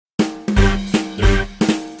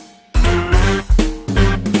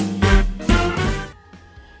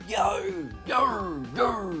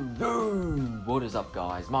up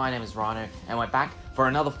guys, my name is Rhino and we're back for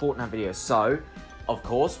another Fortnite video. So, of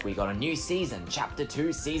course, we got a new season. Chapter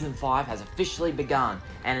 2, Season 5 has officially begun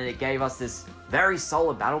and it gave us this very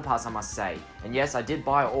solid battle pass, I must say. And yes, I did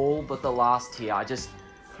buy all but the last tier. I just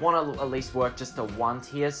want to at least work just to one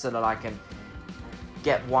tier so that I can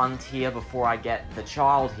get one tier before I get the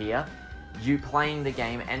child here, you playing the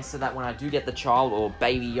game, and so that when I do get the child or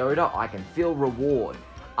baby Yoda, I can feel reward.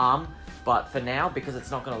 But for now, because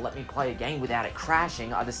it's not going to let me play a game without it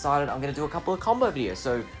crashing, I decided I'm going to do a couple of combo videos.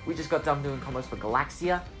 So we just got done doing combos for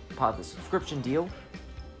Galaxia, part of the subscription deal.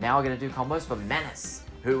 Now we're going to do combos for Menace,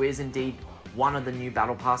 who is indeed one of the new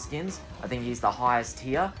Battle Pass skins. I think he's the highest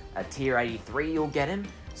tier. At tier 83 you'll get him.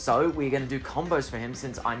 So we're going to do combos for him,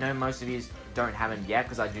 since I know most of you don't have him yet,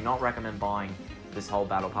 because I do not recommend buying this whole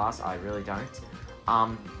Battle Pass. I really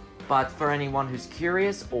don't. But for anyone who's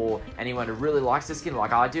curious, or anyone who really likes this skin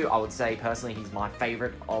like I do, I would say personally he's my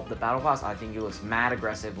favorite of the Battle Pass. I think he looks mad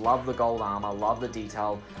aggressive, love the gold armor, love the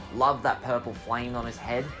detail, love that purple flame on his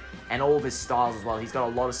head, and all of his styles as well. He's got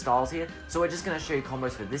a lot of styles here, so we're just going to show you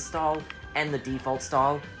combos for this style and the default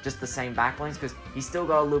style, just the same backlinks, because he's still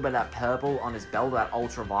got a little bit of that purple on his belt, that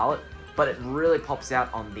ultraviolet, but it really pops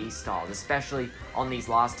out on these styles, especially on these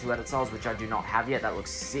last two edit styles, which I do not have yet. That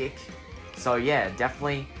looks sick. So yeah,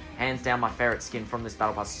 definitely hands down my favorite skin from this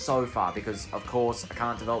Battle Pass so far, because of course I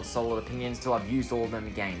can't develop solid opinions till I've used all of them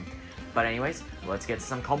in game. But anyways, let's get to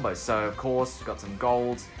some combos. So of course, we've got some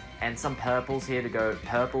golds and some purples here to go,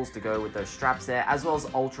 with those straps there, as well as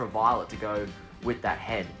ultraviolet to go with that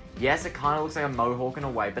head. Yes, it kind of looks like a mohawk in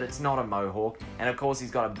a way, but it's not a mohawk. And of course,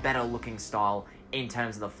 he's got a better looking style in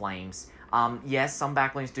terms of the flames. Yes, some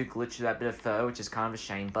backlinks do glitch through that bit of fur, which is kind of a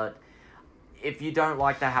shame, but if you don't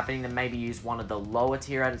like that happening, then maybe use one of the lower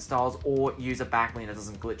tier edit styles, or use a backlink that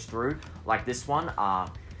doesn't glitch through, like this one.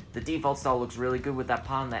 The default style looks really good with that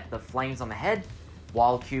part and the flames on the head,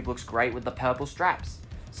 while Cube looks great with the purple straps.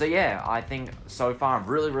 So yeah, I think so far I'm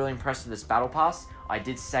really impressed with this Battle Pass. I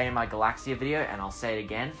did say in my Galaxia video, and I'll say it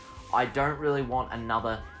again, I don't really want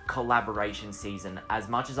another collaboration season. As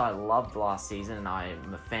much as I loved last season, and I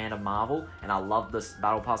am a fan of Marvel, and I loved this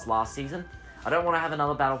Battle Pass last season, I don't want to have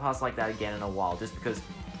another Battle Pass like that again in a while, just because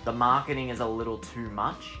the marketing is a little too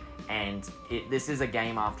much, and this is a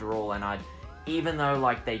game after all, and even though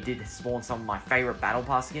like they did spawn some of my favorite Battle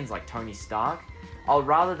Pass skins like Tony Stark, I'd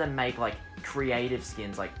rather than make like creative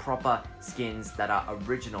skins, like proper skins that are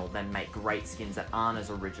original, than make great skins that aren't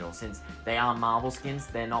as original. Since they are Marvel skins,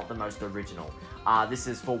 they're not the most original. This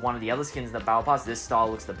is for one of the other skins in the Battle Pass. This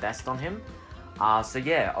style looks the best on him. So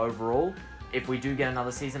yeah, overall, if we do get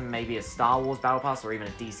another season, maybe a Star Wars Battle Pass or even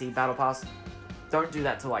a DC Battle Pass, don't do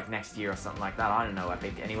that till like next year or something like that. I don't know,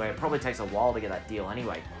 Epic. Anyway, it probably takes a while to get that deal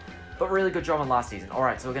anyway. But really good job on last season.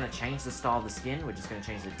 Alright, so we're going to change the style of the skin. We're just going to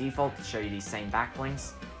change the default to show you these same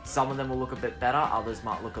backlinks. Some of them will look a bit better, others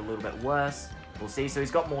might look a little bit worse. We'll see. So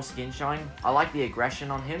he's got more skin showing. I like the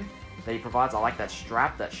aggression on him that he provides. I like that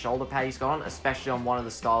strap, that shoulder pad he's got on, especially on one of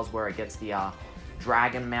the styles where it gets the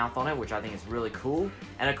dragon mouth on it, which I think is really cool.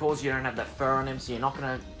 And of course, you don't have that fur on him, so you're not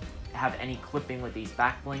going to have any clipping with these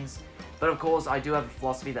backlinks. But of course, I do have a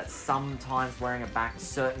philosophy that sometimes wearing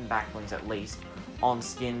certain backlinks at least, on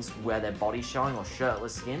skins where their body's showing, or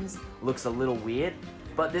shirtless skins, looks a little weird.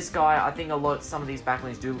 But this guy, I think some of these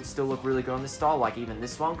backlinks do still look really good on this style, like even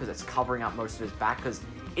this one, because it's covering up most of his back, because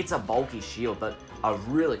it's a bulky shield, but a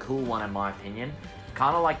really cool one in my opinion.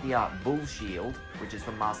 Kind of like the Bull Shield, which is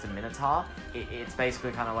from Master Minotaur. It's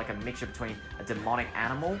basically kind of like a mixture between a demonic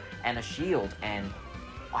animal and a shield, and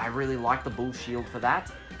I really like the Bull Shield for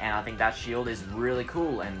that, and I think that shield is really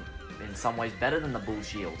cool, and in some ways better than the Bull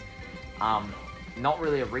Shield. Not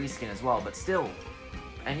really a reskin as well, but still.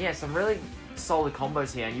 And yeah, some really solid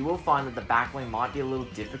combos here, and you will find that the backlink might be a little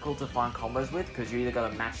difficult to find combos with, because you either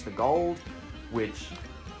got to match the gold, which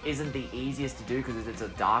isn't the easiest to do because it's a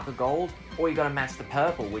darker gold, or you got to match the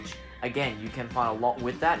purple, which again, you can find a lot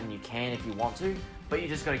with that, and you can if you want to, but you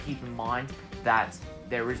just got to keep in mind that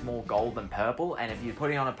there is more gold than purple, and if you're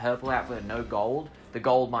putting on a purple outfit with no gold, the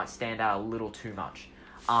gold might stand out a little too much.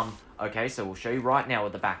 Okay, so we'll show you right now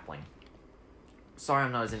with the backbling. Sorry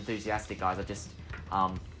I'm not as enthusiastic, guys. I've just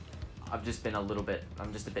been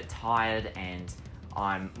I'm just a bit tired, and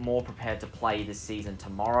I'm more prepared to play this season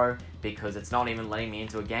tomorrow, because it's not even letting me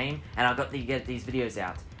into a game, and I've got to get these videos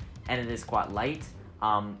out, and it is quite late.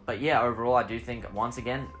 But yeah, overall, I do think, once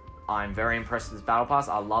again, I'm very impressed with this Battle Pass.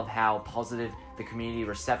 I love how positive the community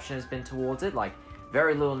reception has been towards it. Like,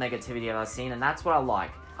 very little negativity have I seen, and that's what I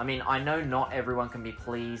like. I mean, I know not everyone can be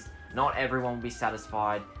pleased, not everyone will be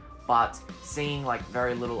satisfied, but seeing like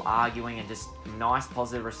very little arguing and just nice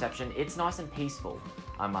positive reception, it's nice and peaceful,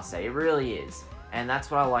 I must say. It really is. and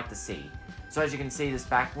that's what I like to see. So as you can see, this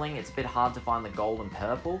back bling, it's a bit hard to find the gold and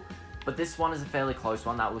purple, but this one is a fairly close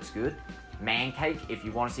one. That looks good. Man Cake, if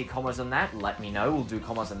you want to see combos on that, let me know. We'll do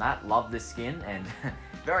combos on that. Love this skin, and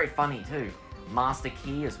very funny too. Master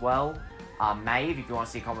Key as well. Maeve, if you want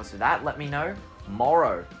to see combos for that, let me know.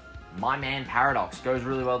 Morrow, my man Paradox, goes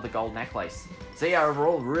really well with the gold necklace. So yeah,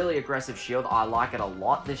 overall, really aggressive shield. I like it a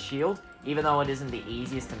lot, this shield. Even though it isn't the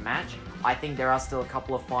easiest to match, I think there are still a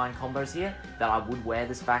couple of fine combos here that I would wear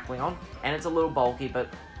this back bling on. And it's a little bulky, but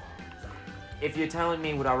if you're telling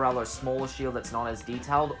me would I rather a smaller shield that's not as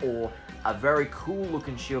detailed or a very cool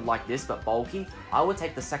looking shield like this but bulky, I would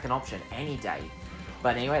take the second option any day.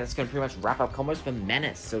 But anyway, that's going to pretty much wrap up combos for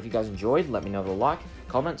Menace. So if you guys enjoyed, let me know with a like,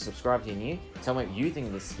 comment, subscribe if you're new. Tell me what you think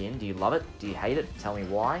of this skin. Do you love it? Do you hate it? Tell me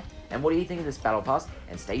why. And what do you think of this battle pass?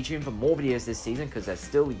 And stay tuned for more videos this season because there's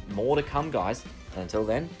still more to come, guys. And until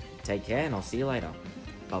then, take care and I'll see you later.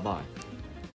 Bye-bye.